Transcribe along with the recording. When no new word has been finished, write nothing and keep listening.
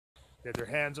They had their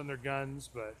hands on their guns,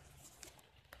 but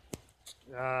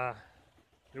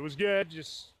it was good.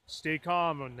 Just stay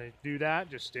calm when they do that.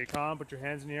 Just stay calm, put your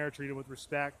hands in the air, treat them with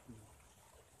respect.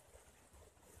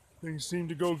 Things seem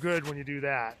to go good when you do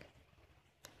that.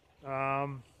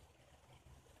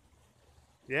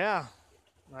 Yeah,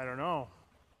 I don't know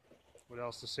what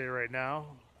else to say right now.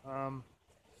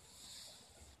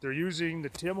 They're using the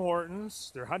Tim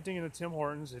Hortons. They're hunting in the Tim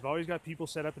Hortons. They've always got people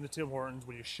set up in the Tim Hortons.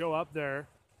 When you show up there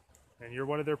and you're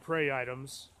one of their prey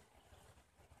items,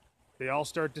 they all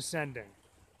start descending.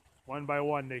 One by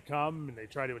one, they come and they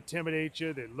try to intimidate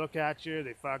you. They look at you.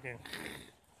 They fucking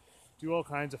do all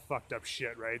kinds of fucked up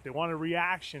shit, right? They want a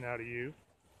reaction out of you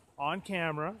on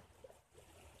camera,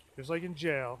 just like in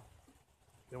jail.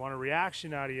 They want a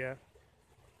reaction out of you.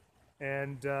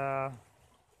 And,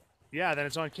 yeah, then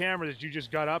it's on camera that you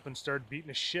just got up and started beating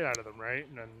the shit out of them, right?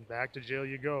 And then back to jail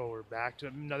you go, or back to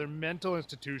another mental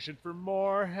institution for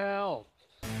more help.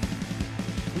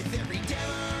 With every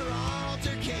demo or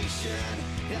altercation,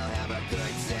 he'll have a good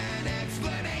sad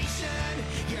explanation.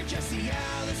 You're just the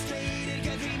illustrated,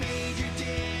 cause we made your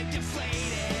dick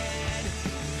deflated.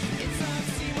 It's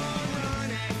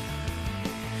oxymoronic.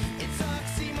 It's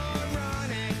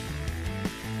oxymoronic.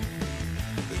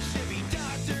 It should be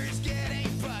doctors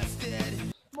getting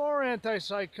busted. More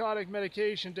antipsychotic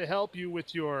medication to help you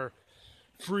with your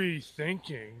free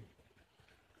thinking.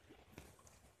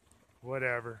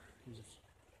 Whatever. These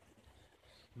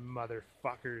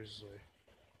motherfuckers.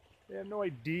 They have no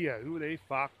idea who they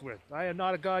fucked with. I am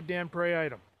not a goddamn prey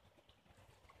item.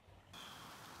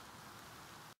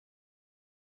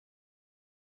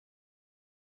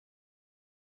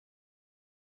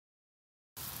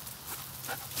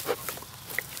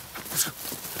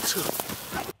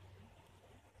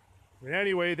 But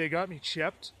anyway, they got me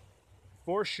chipped.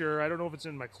 For sure. I don't know if it's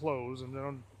in my clothes.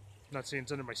 I'm not saying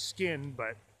it's under my skin,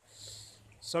 but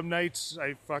some nights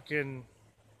I fucking...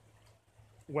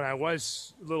 When I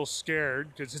was a little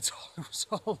scared, because it was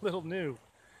all a little new,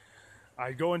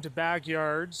 I'd go into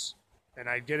backyards and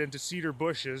I'd get into cedar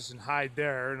bushes and hide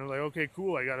there, and I'm like, okay,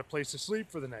 cool, I got a place to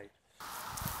sleep for the night.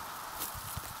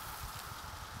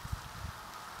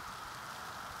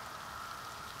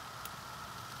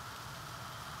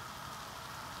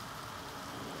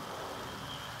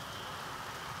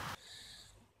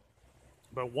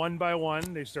 But one by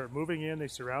one, they start moving in, they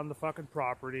surround the fucking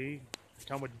property. They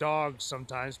come with dogs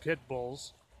sometimes, pit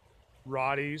bulls,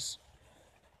 Rotties.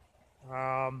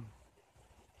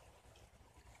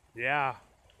 Yeah,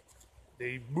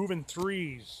 they move in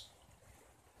threes.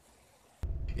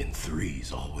 In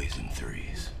threes, always in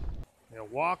threes. You know,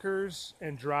 walkers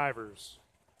and drivers.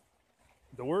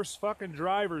 The worst fucking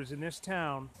drivers in this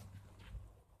town.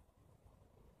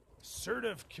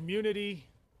 Assertive Community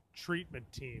Treatment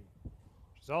Team.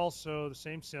 Which is also the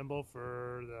same symbol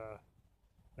for the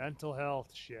mental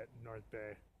health shit in North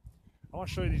Bay. I want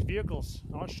to show you these vehicles.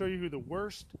 I want to show you who the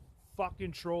worst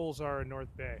fucking trolls are in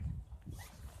North Bay.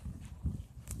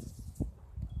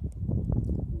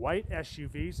 White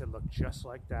SUVs that look just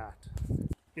like that.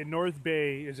 In North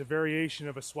Bay is a variation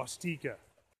of a swastika.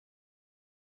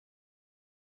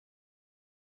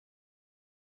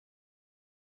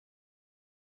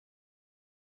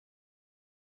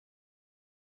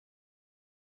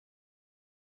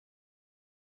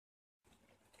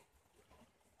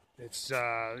 It's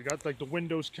got like the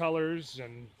Windows colors,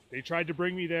 and they tried to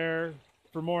bring me there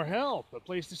for more help, a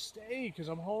place to stay, because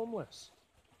I'm homeless.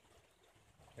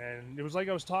 And it was like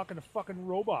I was talking to fucking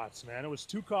robots, man. It was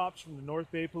two cops from the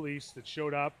North Bay Police that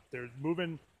showed up. They're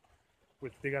moving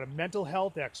with, they got a mental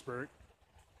health expert,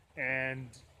 and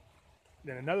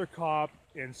then another cop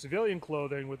in civilian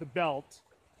clothing with a belt.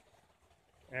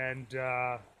 And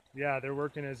yeah, they're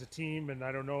working as a team, and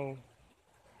I don't know,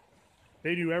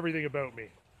 they knew everything about me.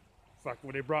 Fuck,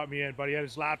 when they brought me in, buddy had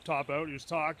his laptop out, he was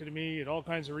talking to me and all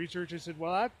kinds of research. I said,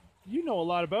 well, you know a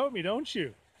lot about me, don't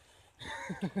you?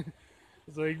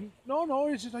 It's like, no,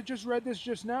 it's just, I just read this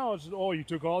just now. It's, oh, you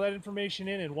took all that information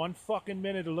in 1 fucking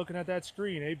minute of looking at that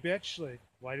screen, eh, bitch? Like,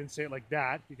 well, I didn't say it like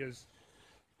that, because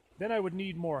then I would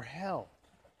need more help.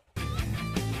 I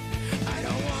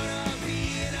don't wanna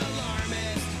be an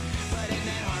alarmist, but in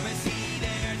that pharmacy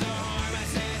there's a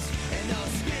pharmacist, and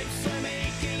those scripts are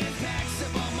making us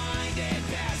taxable-minded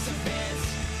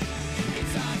pacifists.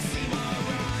 It's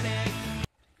oxymoronic.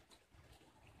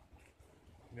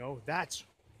 You know, that's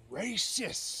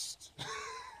racist.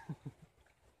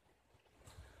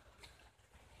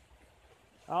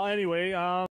 Well, anyway,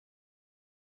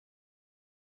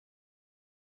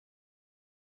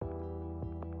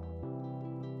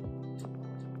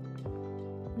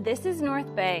 This is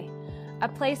North Bay, a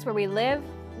place where we live,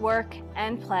 work,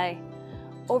 and play.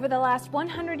 Over the last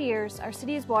 100 years, our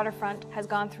city's waterfront has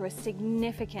gone through a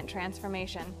significant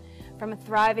transformation, from a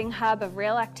thriving hub of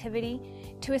rail activity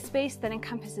to a space that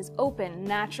encompasses open,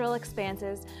 natural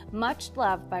expanses, much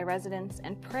loved by residents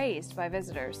and praised by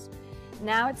visitors.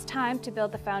 Now it's time to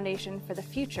build the foundation for the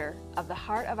future of the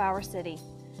heart of our city.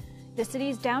 The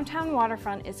city's downtown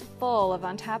waterfront is full of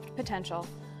untapped potential,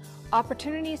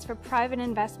 opportunities for private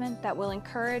investment that will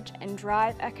encourage and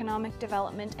drive economic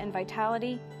development and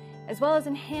vitality, as well as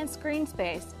enhanced green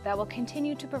space that will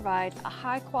continue to provide a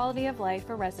high quality of life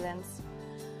for residents.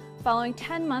 Following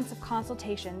 10 months of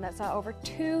consultation that saw over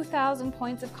 2,000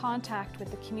 points of contact with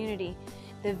the community,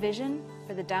 the vision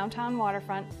for the downtown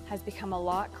waterfront has become a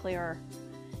lot clearer.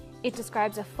 It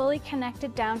describes a fully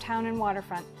connected downtown and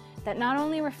waterfront that not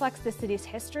only reflects the city's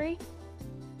history,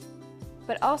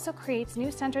 but also creates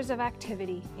new centers of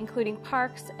activity, including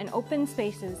parks and open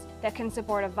spaces that can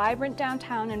support a vibrant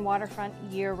downtown and waterfront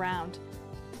year-round.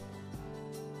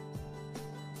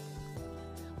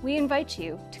 We invite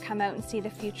you to come out and see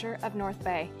the future of North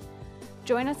Bay.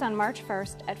 Join us on March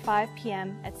 1st at 5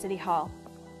 p.m. at City Hall.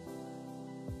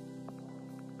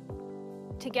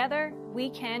 Together, we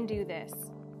can do this.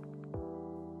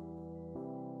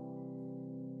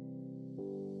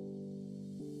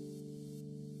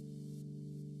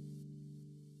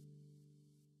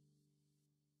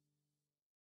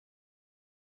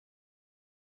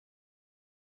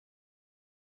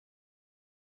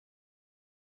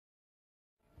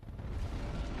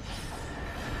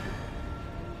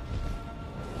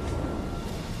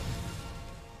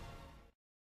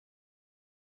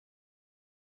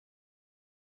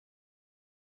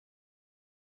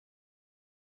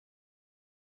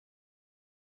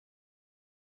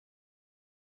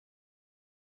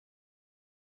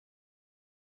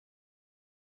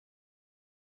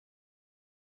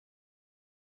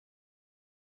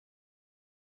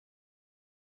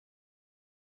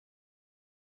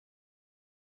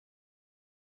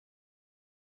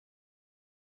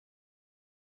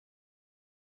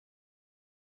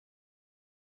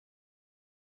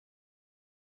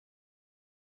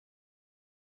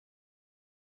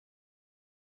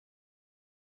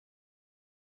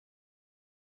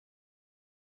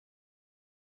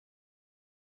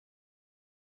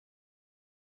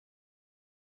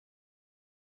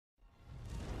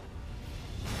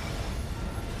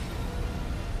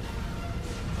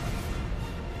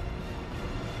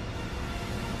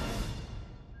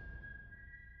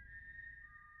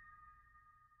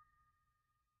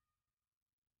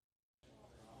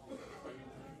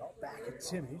 Back at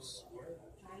Timmy's,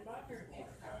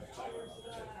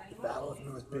 the Battle of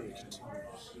North Bay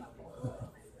continues.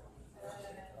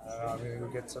 I'm gonna go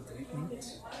get something to eat.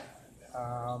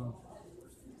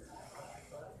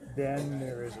 Then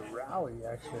there is a rally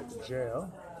actually at the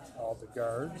jail. All the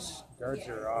guards. Guards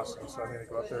are awesome, so I'm gonna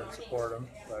go up there and support them.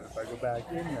 But if I go back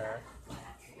in there, I'll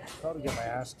probably get my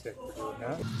ass kicked for doing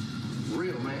that.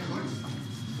 Real man.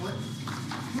 What?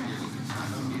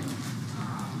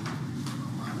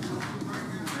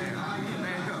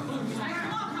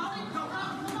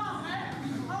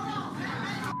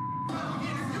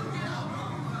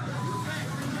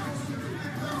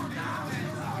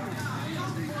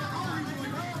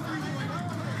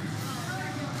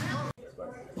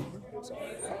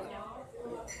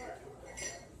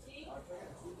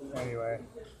 Anyway,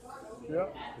 yeah,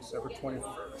 December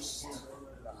 21st.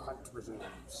 The hunt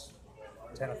resumes.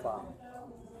 10 o'clock.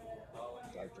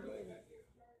 Talk to you later.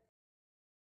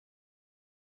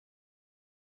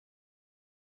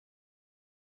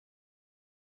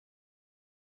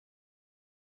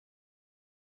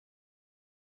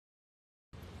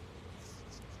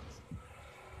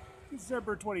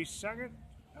 December 22nd.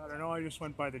 I don't know, I just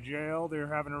went by the jail. They were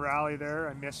having a rally there.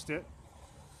 I missed it.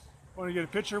 Want to get a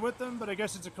picture with them, but I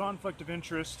guess it's a conflict of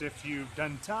interest. If you've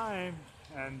done time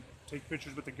and take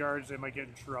pictures with the guards, they might get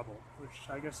in trouble, which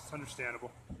I guess is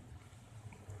understandable.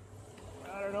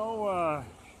 I don't know,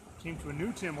 came to a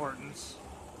new Tim Hortons.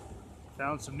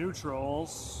 Found some new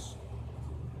trolls.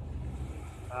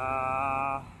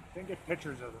 Didn't get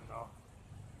pictures of them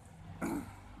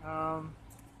though.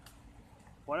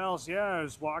 What else? Yeah, I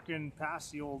was walking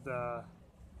past the old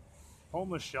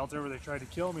homeless shelter where they tried to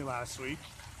kill me last week.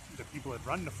 The people had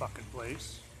run the fucking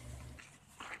place.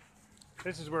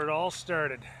 This is where it all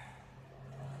started.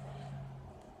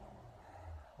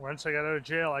 Once I got out of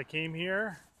jail, I came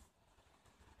here.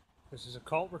 This is a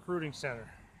cult recruiting center.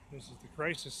 This is the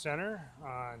crisis center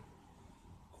on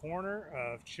corner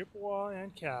of Chippewa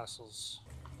and Castles.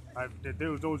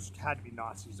 Those had to be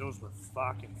Nazis. Those were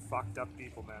fucking fucked up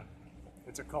people, man.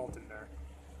 It's a cult in there.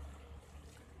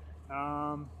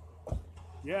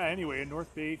 Yeah, anyway, a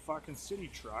North Bay fucking city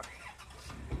truck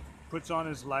puts on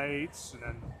his lights and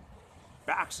then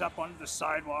backs up onto the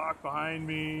sidewalk behind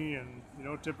me, and you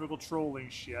know, typical trolling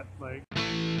shit. Like,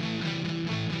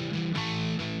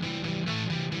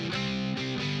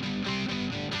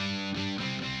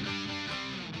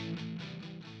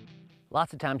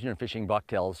 Lots of times when you're fishing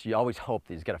bucktails, you always hope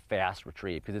that he's got a fast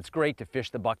retrieve, because it's great to fish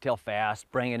the bucktail fast,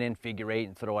 bring it in figure eight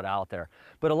and throw it out there.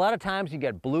 But a lot of times you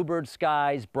get bluebird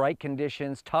skies, bright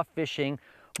conditions, tough fishing.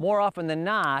 More often than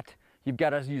not, you've got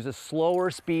to use a slower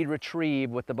speed retrieve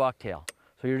with the bucktail.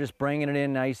 So you're just bringing it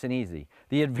in nice and easy.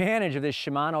 The advantage of this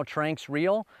Shimano Tranx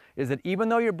reel is that even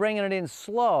though you're bringing it in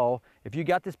slow, if you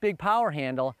got this big power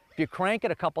handle, if you crank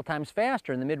it a couple times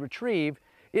faster in the mid-retrieve,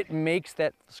 it makes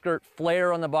that skirt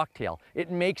flare on the bucktail.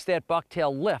 It makes that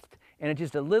bucktail lift, and it's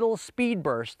just a little speed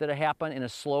burst that'll happen in a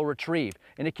slow retrieve,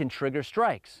 and it can trigger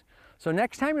strikes. So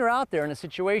next time you're out there in a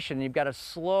situation and you've got to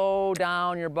slow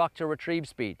down your bucktail retrieve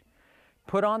speed,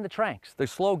 put on the Tranx, the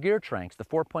slow gear Tranx, the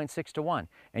 4.6 to 1,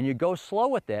 and you go slow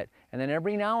with it, and then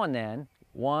every now and then,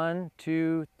 1,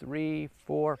 2, 3,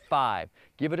 4, 5,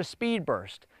 give it a speed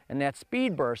burst. And that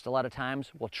speed burst, a lot of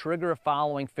times, will trigger a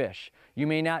following fish. You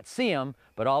may not see them,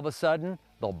 but all of a sudden,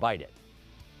 they'll bite it.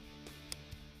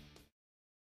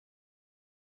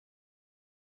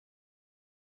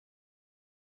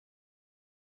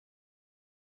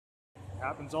 it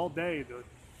happens all day.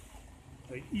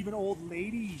 Like, even old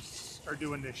ladies are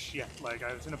doing this shit. Like,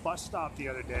 I was in a bus stop the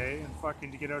other day and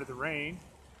fucking to get out of the rain,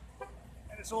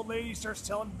 and this old lady starts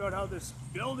telling me about how this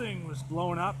building was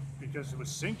blowing up because it was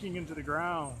sinking into the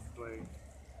ground. Like,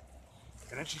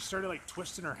 and then she started like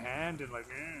twisting her hand and like,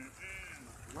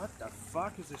 what the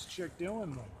fuck is this chick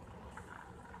doing? Like,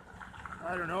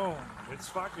 I don't know. It's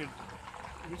fucking.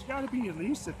 There's got to be at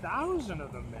least 1,000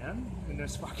 of them, man, in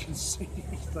this fucking city.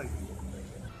 Like.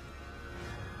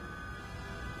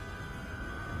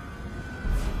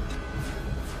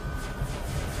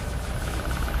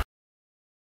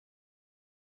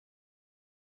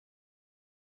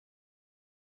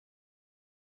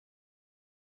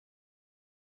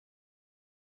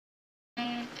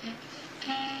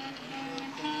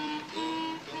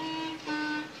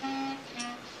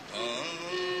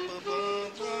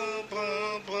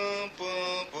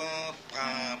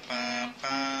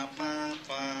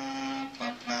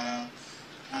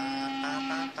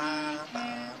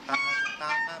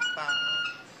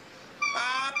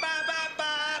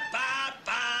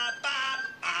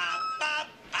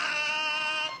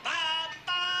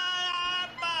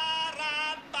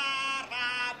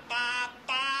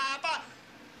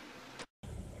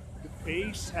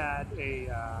 Base had a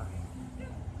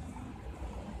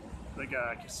like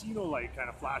a casino light kind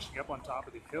of flashing up on top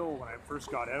of the hill when I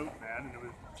first got out, man, and there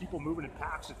was people moving in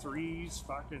packs of threes,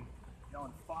 fucking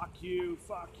yelling, fuck you,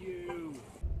 fuck you.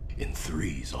 In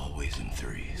threes, always in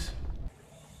threes.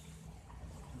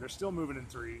 They're still moving in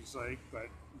threes, like, but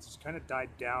it's kind of died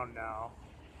down now,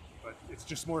 but it's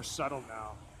just more subtle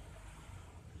now.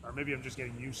 Or maybe I'm just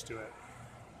getting used to it.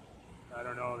 I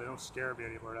don't know, they don't scare me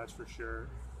anymore, that's for sure.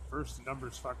 First, the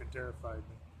numbers fucking terrified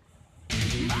me.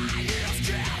 My ears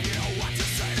can't hear what you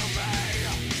say to me.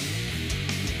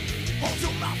 Hold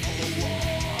your mouth full of war.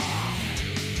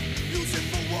 Use it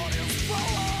for what it's for.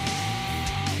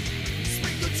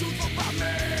 Speak the truth about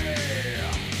me.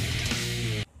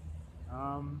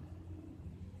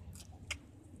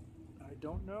 I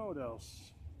don't know what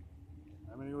else.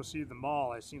 I'm gonna go see the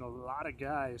mall. I've seen a lot of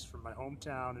guys from my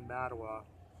hometown in Mattawa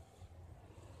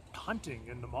hunting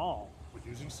in the mall with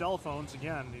using cell phones.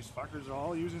 Again, these fuckers are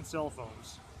all using cell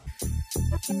phones.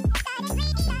 You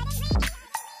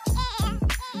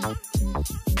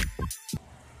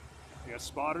got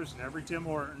spotters in every Tim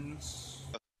Hortons.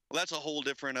 Well, that's a whole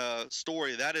different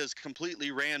story. That is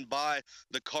completely ran by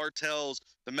the cartels,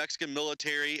 the Mexican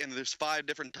military, and there's 5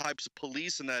 different types of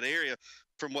police in that area,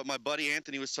 from what my buddy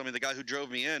Anthony was telling me, the guy who drove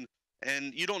me in.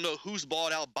 And you don't know who's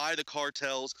bought out by the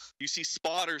cartels. You see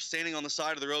spotters standing on the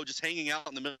side of the road, just hanging out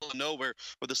in the middle of nowhere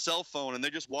with a cell phone, and they're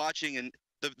just watching. And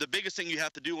the biggest thing you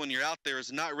have to do when you're out there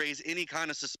is not raise any kind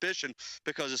of suspicion,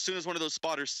 because as soon as one of those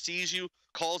spotters sees you,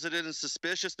 calls it in as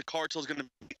suspicious, the cartel's going to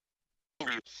be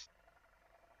over you.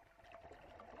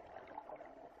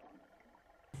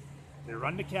 They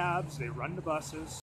run the cabs, they run the buses.